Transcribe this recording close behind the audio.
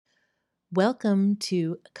Welcome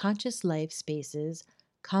to Conscious Life Spaces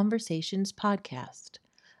Conversations Podcast.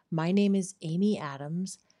 My name is Amy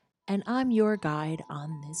Adams, and I'm your guide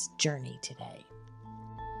on this journey today.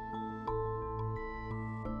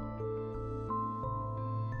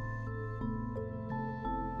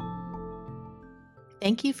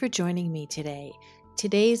 Thank you for joining me today.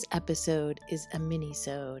 Today's episode is a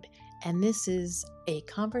minisode, and this is a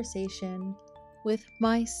conversation with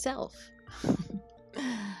myself.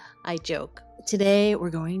 I joke. Today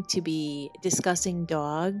we're going to be discussing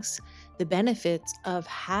dogs, the benefits of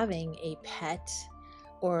having a pet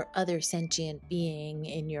or other sentient being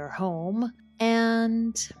in your home,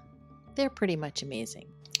 and they're pretty much amazing.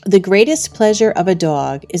 The greatest pleasure of a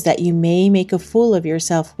dog is that you may make a fool of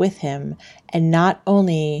yourself with him, and not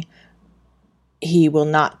only he will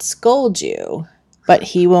not scold you, but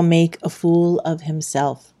he will make a fool of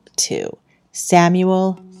himself too.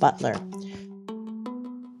 Samuel Butler.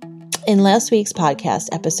 In last week's podcast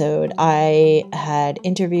episode, I had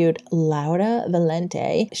interviewed Laura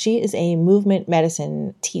Valente. She is a movement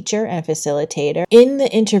medicine teacher and facilitator. In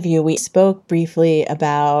the interview, we spoke briefly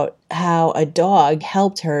about how a dog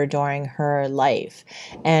helped her during her life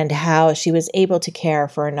and how she was able to care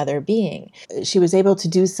for another being. She was able to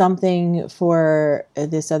do something for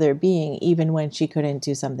this other being even when she couldn't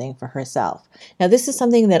do something for herself. Now, this is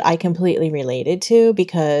something that I completely related to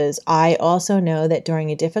because I also know that during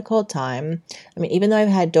a difficult time, even though I've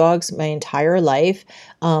had dogs my entire life,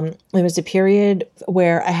 there was a period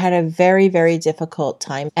where I had a very, very difficult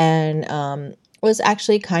time and was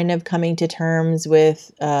actually kind of coming to terms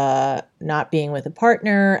with not being with a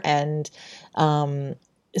partner and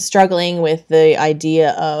struggling with the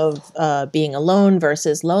idea of being alone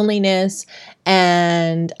versus loneliness.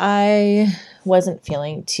 And I wasn't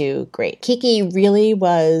feeling too great. Kiki really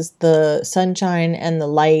was the sunshine and the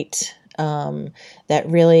light that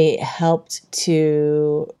really helped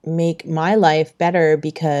to make my life better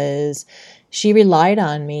because she relied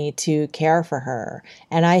on me to care for her.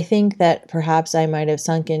 And I think that perhaps I might have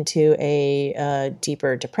sunk into a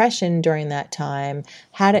deeper depression during that time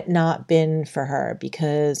had it not been for her,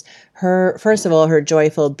 because her, first of all, her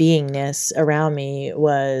joyful beingness around me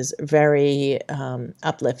was very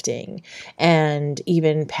uplifting. And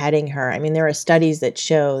even petting her. There are studies that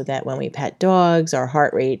show that when we pet dogs, our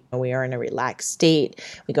heart rate, we are in a relaxed state.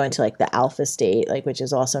 We go into the alpha state, which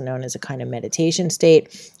is also known as a kind of meditation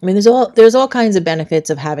state. There's all kinds of benefits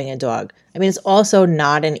of having a dog. It's also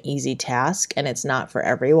not an easy task, and it's not for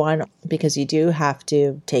everyone because you do have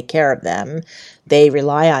to take care of them. They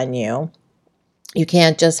rely on you. You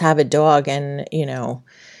can't just have a dog and,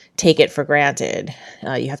 take it for granted.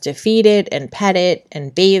 You have to feed it and pet it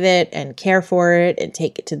and bathe it and care for it and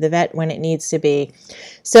take it to the vet when it needs to be.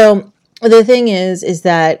 So the thing is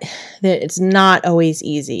that it's not always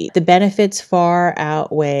easy. The benefits far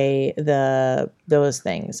outweigh those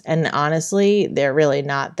things. And honestly, they're really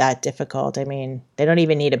not that difficult. They don't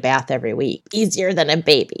even need a bath every week. Easier than a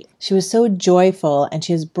baby. She was so joyful, and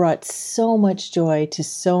she has brought so much joy to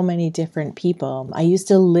so many different people. I used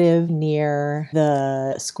to live near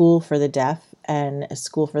the school for the deaf and a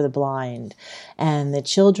school for the blind. And the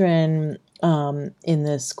children in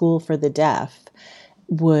the school for the deaf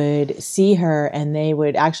would see her, and they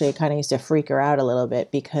would actually, it kind of used to freak her out a little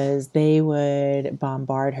bit because they would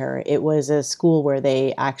bombard her. It was a school where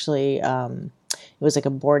they actually, it was like a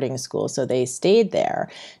boarding school, so they stayed there.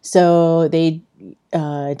 So they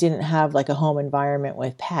didn't have a home environment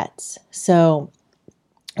with pets. So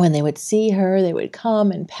when they would see her, they would come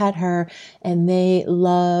and pet her, and they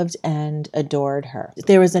loved and adored her.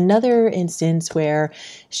 There was another instance where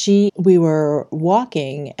we were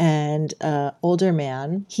walking, and an older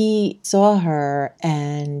man, he saw her,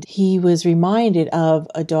 and he was reminded of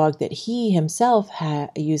a dog that he himself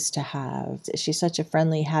used to have. She's such a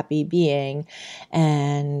friendly, happy being,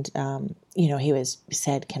 and he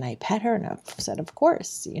said, "Can I pet her?" And I said, "Of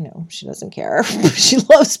course. She doesn't care. She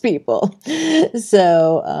loves people."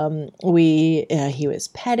 So he was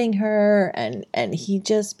petting her, and he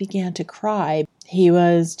just began to cry. He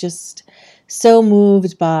was just so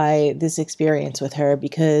moved by this experience with her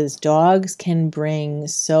because dogs can bring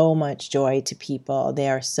so much joy to people. They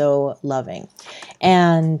are so loving.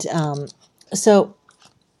 And so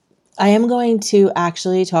I am going to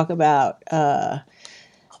actually talk about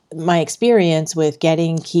my experience with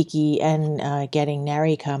getting Kiki and getting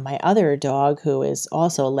Narika, my other dog, who is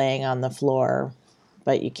also laying on the floor,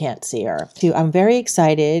 but you can't see her. I'm very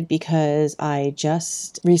excited because I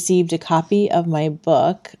just received a copy of my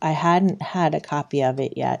book. I hadn't had a copy of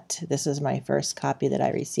it yet. This is my first copy that I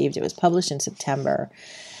received. It was published in September.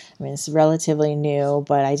 I mean, it's relatively new,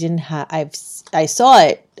 but I didn't have, I saw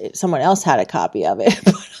it. Someone else had a copy of it,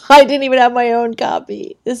 but I didn't even have my own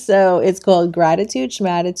copy. So it's called Gratitude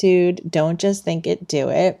Schmatitude. Don't just think it, do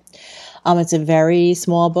it. It's a very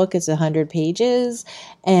small book. It's 100 pages,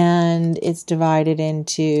 and it's divided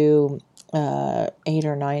into 8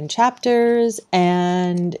 or 9 chapters,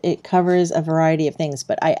 and it covers a variety of things.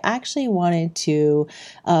 But I actually wanted to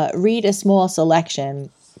read a small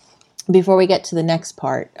selection before we get to the next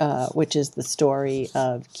part, which is the story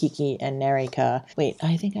of Kiki and Nerika. Wait,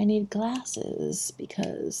 I think I need glasses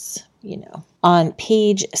because, On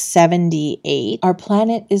page 78, our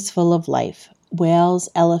planet is full of life. Whales,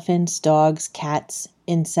 elephants, dogs, cats,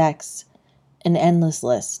 insects, an endless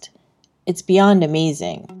list. It's beyond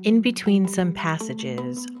amazing. In between some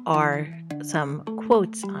passages are some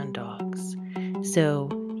quotes on dogs, so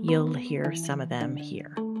you'll hear some of them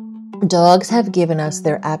here. Dogs have given us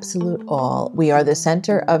their absolute all. We are the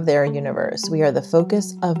center of their universe. We are the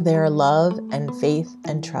focus of their love and faith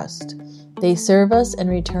and trust. They serve us in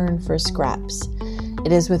return for scraps.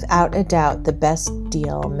 It is without a doubt the best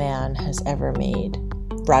deal man has ever made.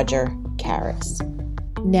 Roger Caras.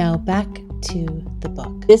 Now back to the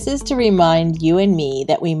book. This is to remind you and me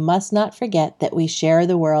that we must not forget that we share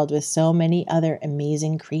the world with so many other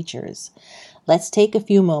amazing creatures. Let's take a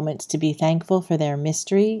few moments to be thankful for their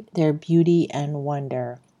mystery, their beauty, and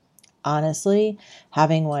wonder. Honestly,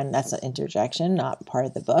 having one, that's an interjection, not part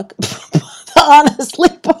of the book, the honestly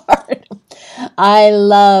part. I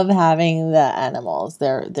love having the animals.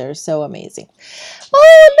 They're so amazing.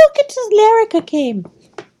 Oh, look, it's Nerika came.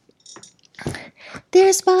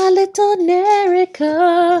 There's my little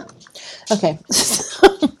Nerika. Okay.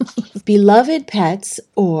 Beloved pets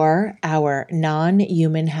or our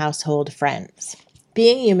non-human household friends.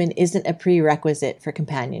 Being human isn't a prerequisite for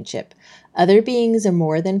companionship. Other beings are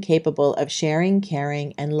more than capable of sharing,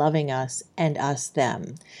 caring, and loving us and us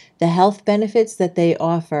them. The health benefits that they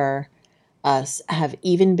offer us have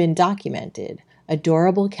even been documented.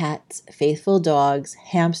 Adorable cats, faithful dogs,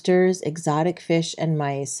 hamsters, exotic fish, and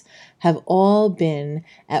mice have all been,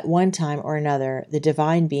 at one time or another, the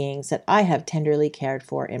divine beings that I have tenderly cared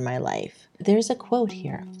for in my life. There's a quote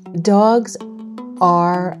here. Dogs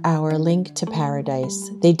are our link to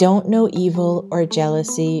paradise. They don't know evil or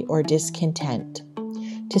jealousy or discontent.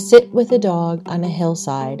 To sit with a dog on a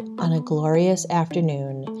hillside on a glorious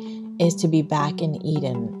afternoon is to be back in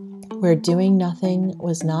Eden, where doing nothing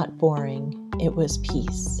was not boring. It was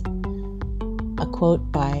peace. A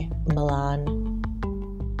quote by Milan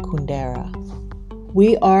Kundera.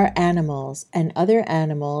 We are animals, and other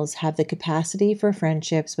animals have the capacity for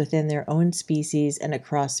friendships within their own species and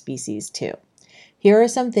across species too. Here are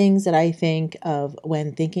some things that I think of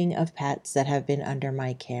when thinking of pets that have been under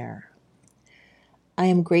my care. I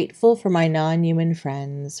am grateful for my non-human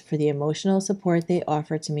friends, for the emotional support they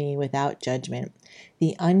offer to me without judgment,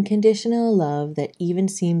 the unconditional love that even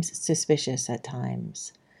seems suspicious at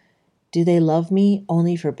times. Do they love me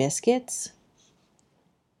only for biscuits?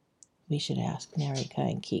 We should ask Nerika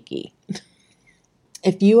and Kiki.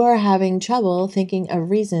 If you are having trouble thinking of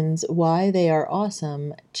reasons why they are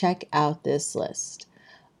awesome, check out this list.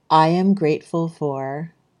 I am grateful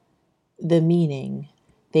for the meaning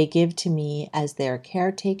they give to me as their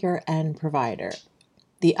caretaker and provider,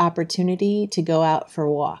 the opportunity to go out for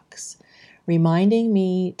walks, reminding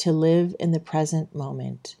me to live in the present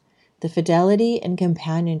moment, the fidelity and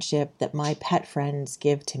companionship that my pet friends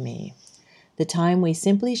give to me, the time we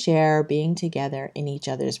simply share being together in each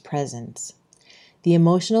other's presence, the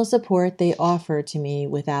emotional support they offer to me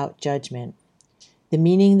without judgment, the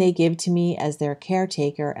meaning they give to me as their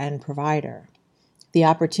caretaker and provider, the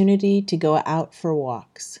opportunity to go out for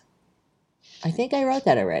walks. I think I wrote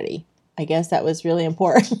that already. I guess that was really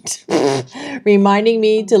important. Reminding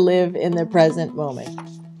me to live in the present moment.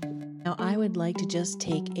 Now, I would like to just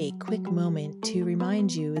take a quick moment to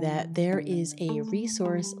remind you that there is a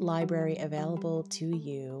resource library available to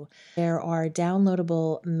you. There are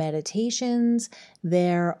downloadable meditations.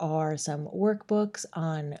 There are some workbooks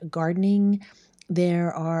on gardening.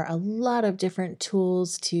 There are a lot of different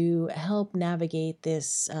tools to help navigate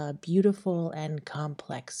this beautiful and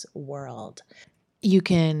complex world. You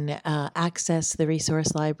can access the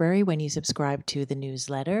resource library when you subscribe to the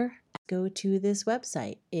newsletter. Go to this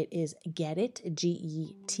website. It is getit,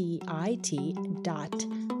 Getit,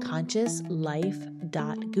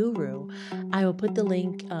 consciouslife.guru. I will put the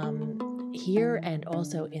link here and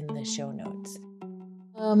also in the show notes.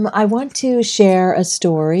 I want to share a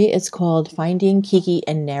story. It's called Finding Kiki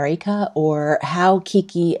and Nerika, or How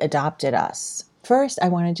Kiki Adopted Us. First, I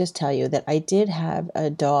want to just tell you that I did have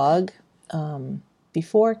a dog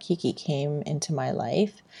before Kiki came into my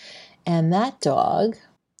life. And that dog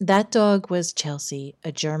was Chelsea,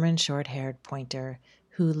 a German short-haired pointer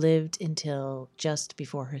who lived until just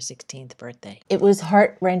before her 16th birthday. It was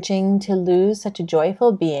heart-wrenching to lose such a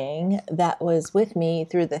joyful being that was with me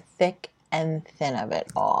through the thick and thin of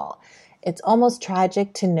it all. It's almost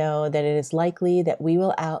tragic to know that it is likely that we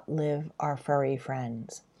will outlive our furry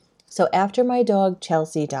friends. So after my dog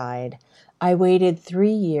Chelsea died, I waited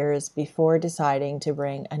 3 years before deciding to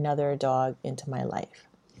bring another dog into my life.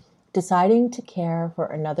 Deciding to care for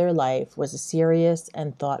another life was a serious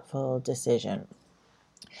and thoughtful decision.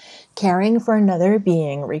 Caring for another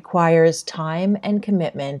being requires time and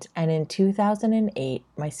commitment, and in 2008,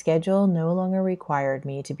 my schedule no longer required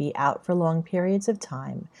me to be out for long periods of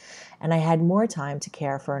time, and I had more time to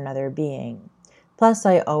care for another being. Plus,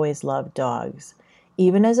 I always loved dogs.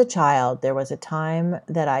 Even as a child, there was a time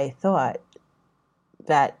that I thought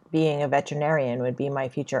that being a veterinarian would be my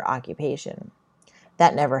future occupation.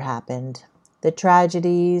 That never happened. The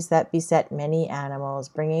tragedies that beset many animals,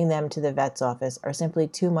 bringing them to the vet's office, are simply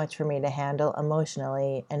too much for me to handle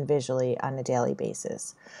emotionally and visually on a daily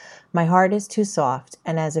basis. My heart is too soft,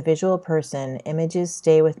 and as a visual person, images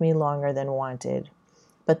stay with me longer than wanted.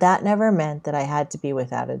 But that never meant that I had to be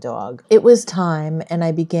without a dog. It was time, and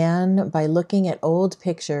I began by looking at old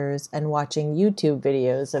pictures and watching YouTube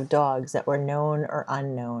videos of dogs that were known or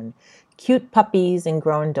unknown. Cute puppies and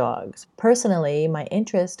grown dogs. Personally, my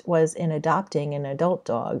interest was in adopting an adult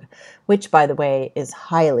dog, which, by the way, is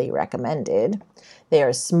highly recommended. They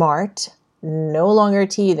are smart, no longer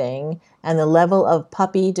teething, and the level of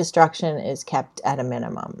puppy destruction is kept at a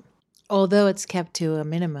minimum. Although it's kept to a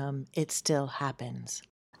minimum, it still happens.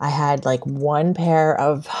 I had like one pair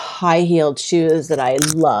of high-heeled shoes that I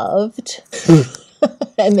loved.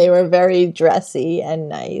 And they were very dressy and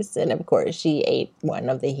nice. And of course, she ate one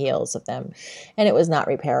of the heels of them, and it was not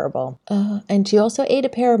repairable. And she also ate a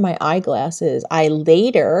pair of my eyeglasses. I'm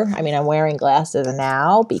wearing glasses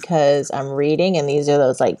now because I'm reading, and these are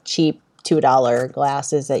those like cheap $2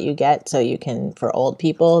 glasses that you get so you can, for old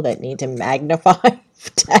people that need to magnify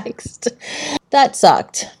text. That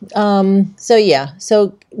sucked.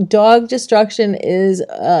 So dog destruction is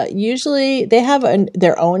usually they have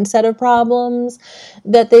their own set of problems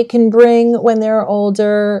that they can bring when they're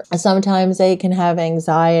older. Sometimes they can have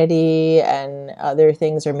anxiety and other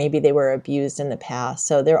things, or maybe they were abused in the past.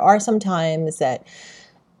 So there are some times that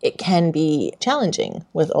it can be challenging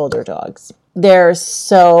with older dogs. They're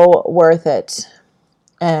so worth it.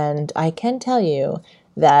 And I can tell you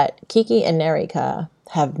that Kiki and Nerika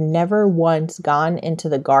have never once gone into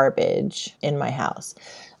the garbage in my house.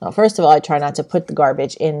 Well, first of all, I try not to put the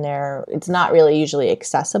garbage in there. It's not really usually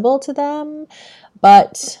accessible to them,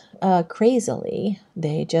 but crazily,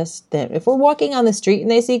 if we're walking on the street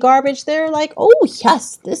and they see garbage, they're like, oh,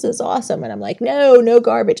 yes, this is awesome. And I'm like, no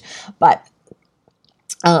garbage. But,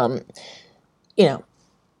 in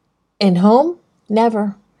home,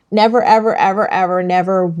 never, ever,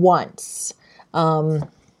 never once.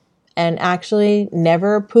 And actually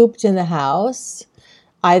never pooped in the house,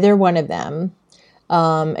 either one of them,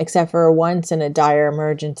 except for once in a dire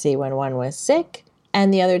emergency when one was sick,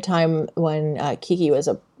 and the other time when Kiki was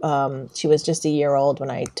she was just a year old when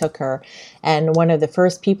I took her, and one of the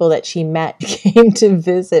first people that she met came to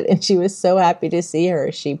visit, and she was so happy to see her,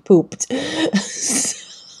 she pooped. It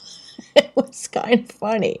was kind of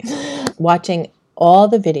funny. Watching all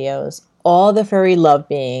the videos, all the furry love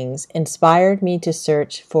beings inspired me to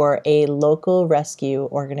search for a local rescue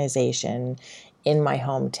organization in my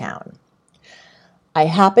hometown. I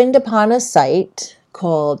happened upon a site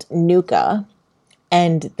called Nuka,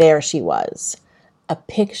 and there she was, a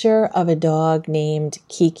picture of a dog named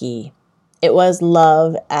Kiki. It was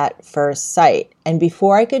love at first sight, and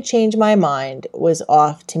before I could change my mind, was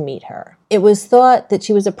off to meet her. It was thought that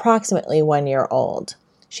she was approximately 1 year old.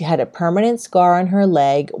 She had a permanent scar on her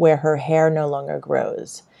leg where her hair no longer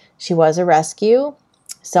grows. She was a rescue.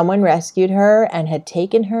 Someone rescued her and had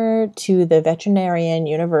taken her to the veterinarian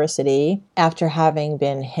university after having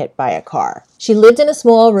been hit by a car. She lived in a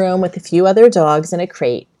small room with a few other dogs in a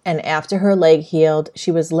crate, and after her leg healed, she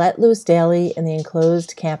was let loose daily in the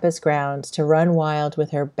enclosed campus grounds to run wild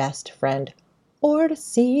with her best friend,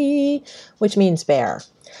 Ortice, which means bear.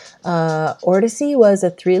 Ortice was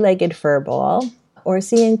a 3-legged furball.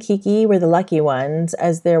 Ortice and Kiki were the lucky ones,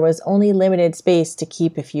 as there was only limited space to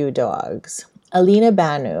keep a few dogs. Alina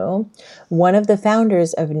Banu, one of the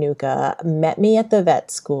founders of Nuka, met me at the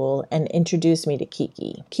vet school and introduced me to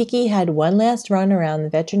Kiki. Kiki had one last run around the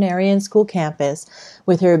veterinarian school campus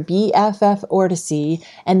with her BFF Ortice,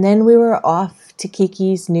 and then we were off to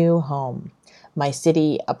Kiki's new home, my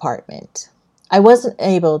city apartment. I wasn't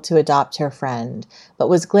able to adopt her friend, but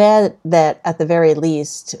was glad that at the very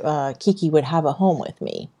least, Kiki would have a home with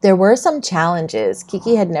me. There were some challenges.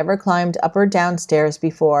 Kiki had never climbed up or down stairs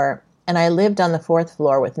before, and I lived on the 4th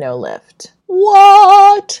floor with no lift.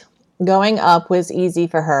 What? Going up was easy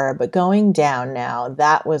for her, but going down now,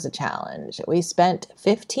 that was a challenge. We spent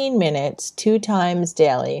 15 minutes 2 times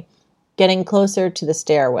daily getting closer to the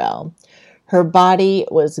stairwell. Her body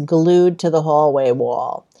was glued to the hallway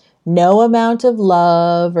wall. No amount of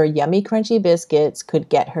love or yummy crunchy biscuits could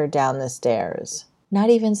get her down the stairs. Not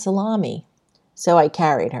even salami. So I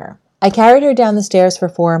carried her. I carried her down the stairs for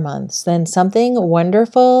 4 months. Then something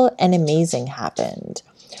wonderful and amazing happened.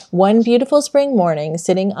 One beautiful spring morning,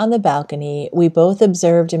 sitting on the balcony, we both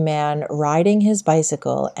observed a man riding his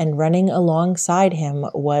bicycle, and running alongside him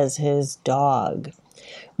was his dog.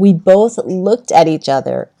 We both looked at each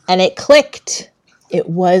other, and it clicked. It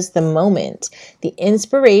was the moment, the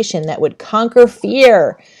inspiration that would conquer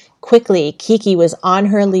fear. Quickly, Kiki was on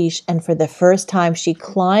her leash, and for the first time, she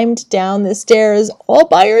climbed down the stairs all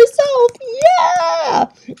by herself. Yeah!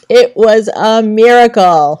 It was a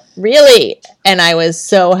miracle, really, and I was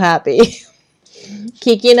so happy.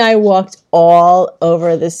 Kiki and I walked all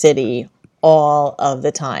over the city all of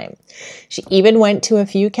the time. She even went to a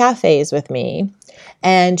few cafes with me.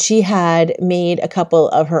 And she had made a couple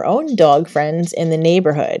of her own dog friends in the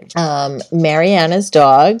neighborhood. Mariana's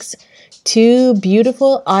dogs, 2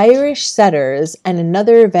 beautiful Irish setters, and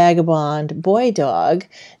another vagabond boy dog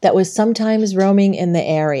that was sometimes roaming in the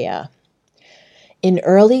area. In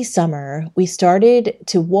early summer, we started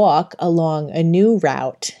to walk along a new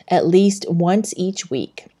route at least once each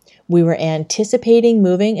week. We were anticipating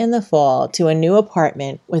moving in the fall to a new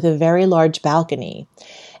apartment with a very large balcony,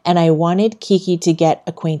 and I wanted Kiki to get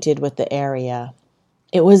acquainted with the area.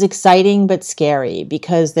 It was exciting but scary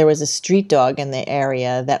because there was a street dog in the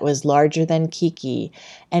area that was larger than Kiki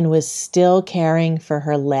and was still caring for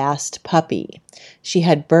her last puppy. She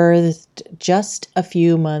had birthed just a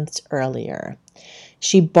few months earlier.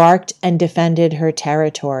 She barked and defended her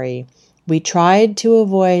territory. We tried to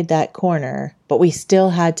avoid that corner, but we still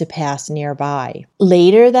had to pass nearby.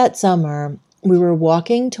 Later that summer, we were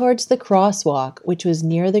walking towards the crosswalk, which was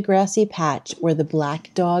near the grassy patch where the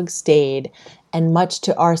black dog stayed, and much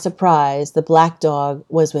to our surprise, the black dog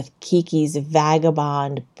was with Kiki's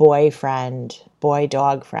vagabond boy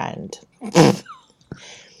dog friend.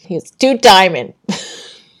 He's 2 diamond.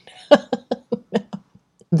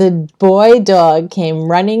 The boy dog came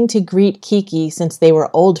running to greet Kiki since they were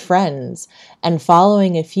old friends, and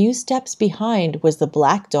following a few steps behind was the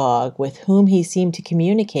black dog with whom he seemed to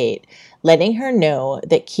communicate, letting her know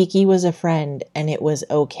that Kiki was a friend and it was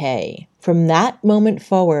okay. From that moment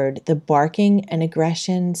forward, the barking and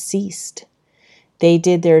aggression ceased. They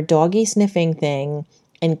did their doggy sniffing thing,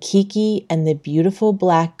 and Kiki and the beautiful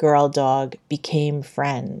black girl dog became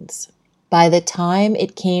friends. By the time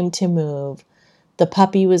it came to move, the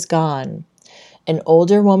puppy was gone. An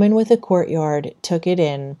older woman with a courtyard took it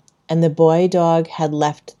in, and the boy dog had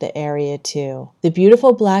left the area too. The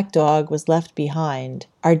beautiful black dog was left behind.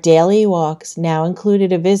 Our daily walks now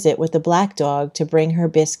included a visit with the black dog to bring her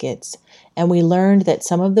biscuits, and we learned that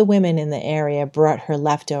some of the women in the area brought her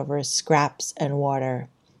leftovers, scraps, and water.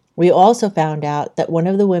 We also found out that one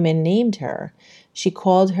of the women named her. She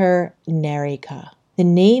called her Nerika. The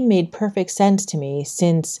name made perfect sense to me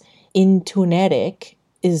since Intunetic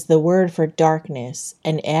is the word for darkness,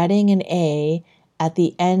 and adding an A at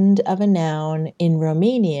the end of a noun in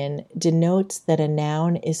Romanian denotes that a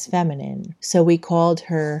noun is feminine, so we called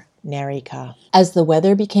her Nerika. As the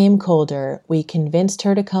weather became colder, we convinced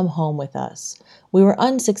her to come home with us. We were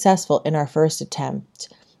unsuccessful in our first attempt.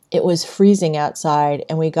 It was freezing outside,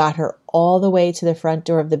 and we got her all the way to the front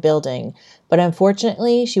door of the building, but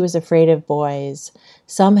unfortunately she was afraid of boys.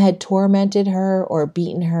 Some had tormented her or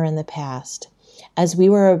beaten her in the past. As we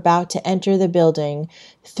were about to enter the building,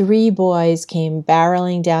 3 boys came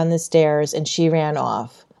barreling down the stairs and she ran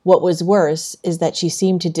off. What was worse is that she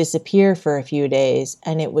seemed to disappear for a few days,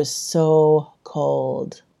 and it was so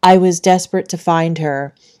cold. I was desperate to find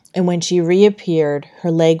her, and when she reappeared,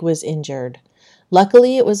 her leg was injured.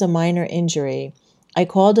 Luckily, it was a minor injury. I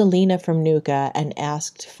called Alina from Nuka and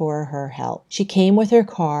asked for her help. She came with her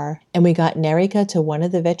car, and we got Nerika to one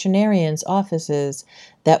of the veterinarian's offices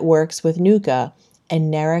that works with Nuka,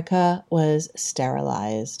 and Nerika was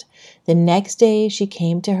sterilized. The next day, she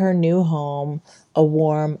came to her new home, a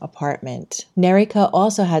warm apartment. Nerika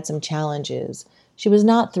also had some challenges. She was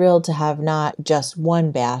not thrilled to have not just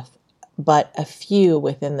one bath, but a few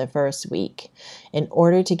within the first week, in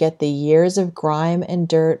order to get the years of grime and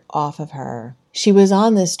dirt off of her. She was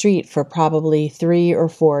on the street for probably 3 or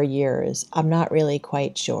 4 years. I'm not really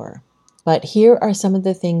quite sure. But here are some of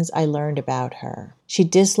the things I learned about her. She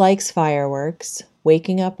dislikes fireworks,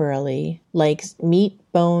 waking up early, likes meat,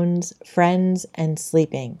 bones, friends, and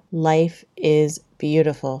sleeping. Life is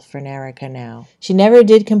beautiful for Nerika now. She never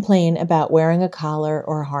did complain about wearing a collar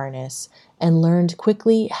or harness and learned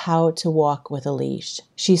quickly how to walk with a leash.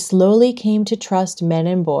 She slowly came to trust men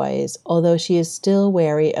and boys, although she is still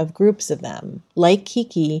wary of groups of them. Like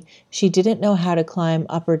Kiki, she didn't know how to climb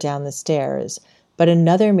up or down the stairs, but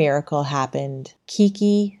another miracle happened.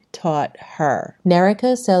 Kiki taught her.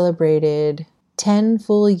 Nerika celebrated 10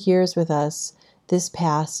 full years with us this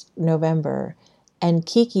past November, and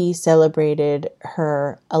Kiki celebrated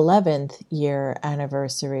her 11th year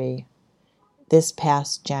anniversary this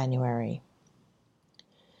past January.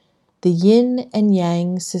 The yin and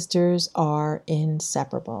yang sisters are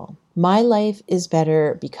inseparable. My life is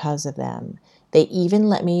better because of them. They even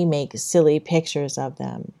let me make silly pictures of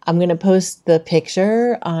them. I'm going to post the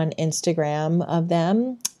picture on Instagram of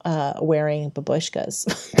them wearing babushkas.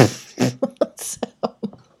 So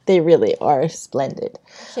they really are splendid.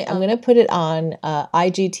 I'm going to put it on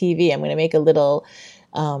IGTV. I'm going to make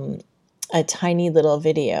a tiny little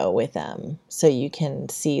video with them so you can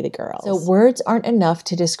see the girls. So words aren't enough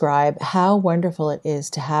to describe how wonderful it is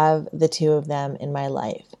to have the two of them in my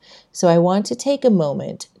life. So I want to take a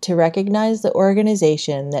moment to recognize the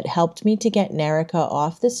organization that helped me to get Nerika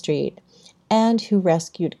off the street and who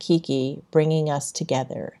rescued Kiki, bringing us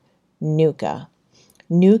together, Nuka.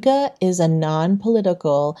 Nuka is a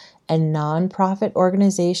non-political and non-profit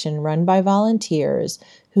organization run by volunteers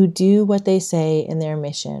who do what they say in their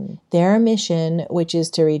mission. Their mission, which is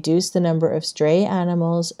to reduce the number of stray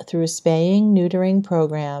animals through spaying, neutering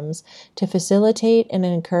programs, to facilitate and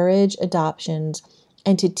encourage adoptions,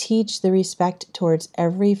 and to teach the respect towards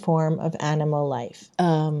every form of animal life.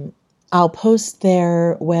 I'll post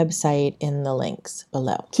their website in the links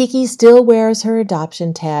below. Kiki still wears her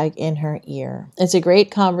adoption tag in her ear. It's a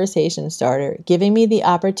great conversation starter, giving me the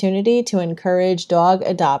opportunity to encourage dog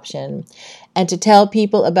adoption and to tell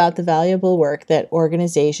people about the valuable work that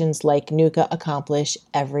organizations like Nuka accomplish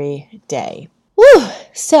every day. Woo!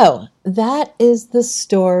 So that is the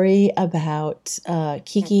story about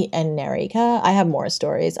Kiki and Nerika. I have more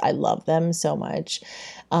stories. I love them so much.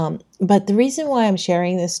 But the reason why I'm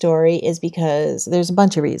sharing this story is because there's a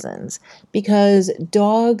bunch of reasons. Because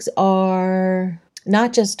dogs are,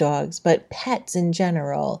 not just dogs, but pets in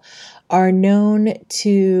general, are known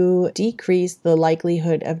to decrease the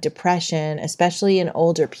likelihood of depression, especially in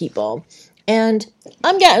older people. And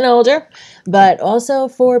I'm getting older, but also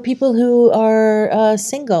for people who are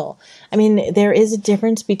single. I mean, there is a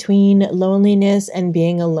difference between loneliness and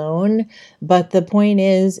being alone, but the point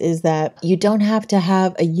is that you don't have to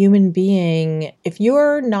have a human being. If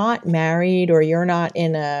you're not married or you're not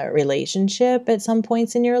in a relationship at some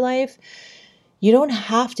points in your life, you don't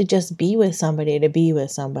have to just be with somebody to be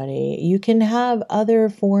with somebody. You can have other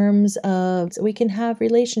forms of, we can have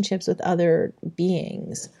relationships with other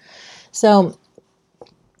beings. So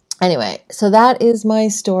anyway, so that is my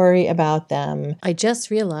story about them. I just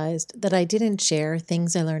realized that I didn't share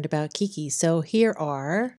things I learned about Kiki. So here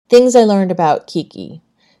are things I learned about Kiki.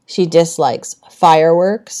 She dislikes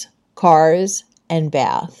fireworks, cars, and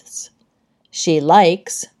baths. She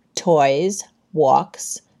likes toys,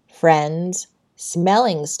 walks, friends,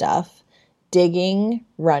 smelling stuff, digging,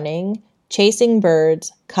 running, chasing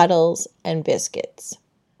birds, cuddles, and biscuits.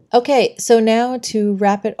 Okay, so now to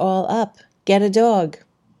wrap it all up, get a dog.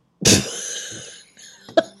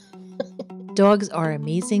 Dogs are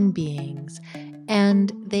amazing beings,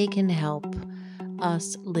 and they can help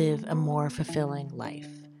us live a more fulfilling life.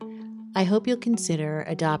 I hope you'll consider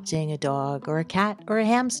adopting a dog or a cat or a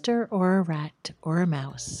hamster or a rat or a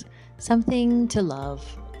mouse, something to love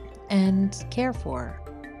and care for.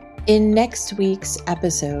 In next week's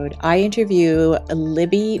episode, I interview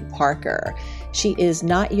Libby Parker. She is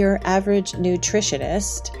not your average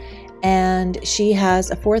nutritionist, and she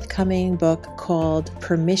has a forthcoming book called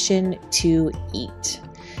Permission to Eat.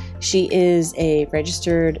 She is a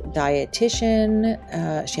registered dietitian.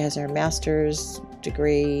 She has her master's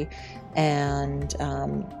degree, and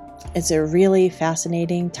it's a really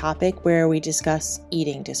fascinating topic where we discuss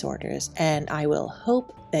eating disorders, and I will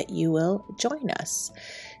hope that you will join us.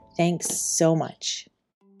 Thanks so much.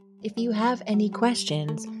 If you have any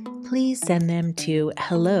questions, please send them to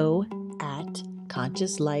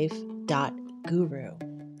hello@consciouslife.guru.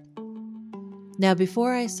 Now,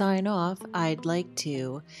 before I sign off, I'd like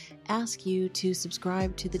to ask you to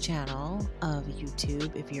subscribe to the channel of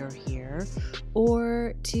YouTube if you're here,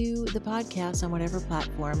 or to the podcast on whatever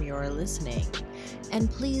platform you're listening. And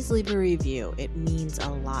please leave a review. It means a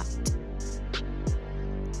lot.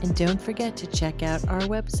 And don't forget to check out our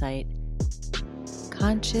website,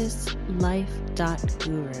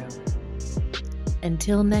 consciouslife.guru.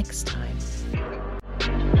 Until next time.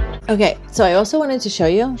 Okay, so I also wanted to show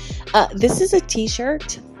you, this is a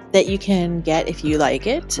t-shirt that you can get if you like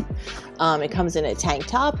it. It comes in a tank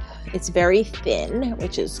top. It's very thin,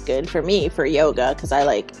 which is good for me for yoga because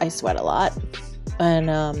I sweat a lot. And,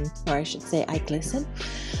 or I should say I glisten.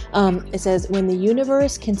 It says, when the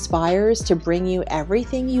universe conspires to bring you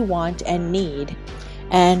everything you want and need,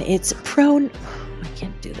 and it's I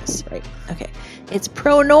can't do this right. Okay. It's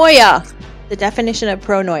pronoia. The definition of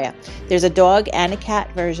pronoia. There's a dog and a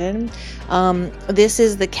cat version. This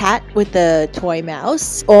is the cat with the toy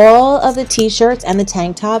mouse. All of the t-shirts and the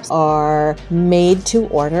tank tops are made to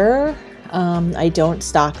order. I don't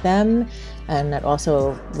stock them, and that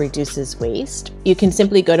also reduces waste. You can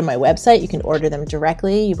simply go to my website. You can order them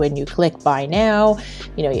directly. When you click buy now,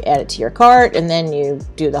 you add it to your cart, and then you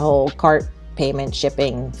do the whole cart payment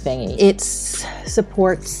shipping thingy. It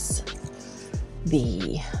supports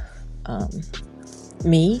the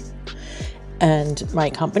me and my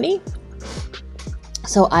company,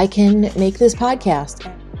 so I can make this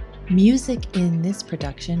podcast. Music in this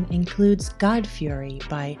production includes God Fury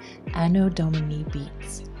by Anno Domini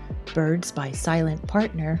Beats, Birds by Silent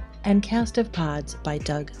Partner, and Cast of Pods by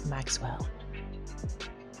Doug Maxwell.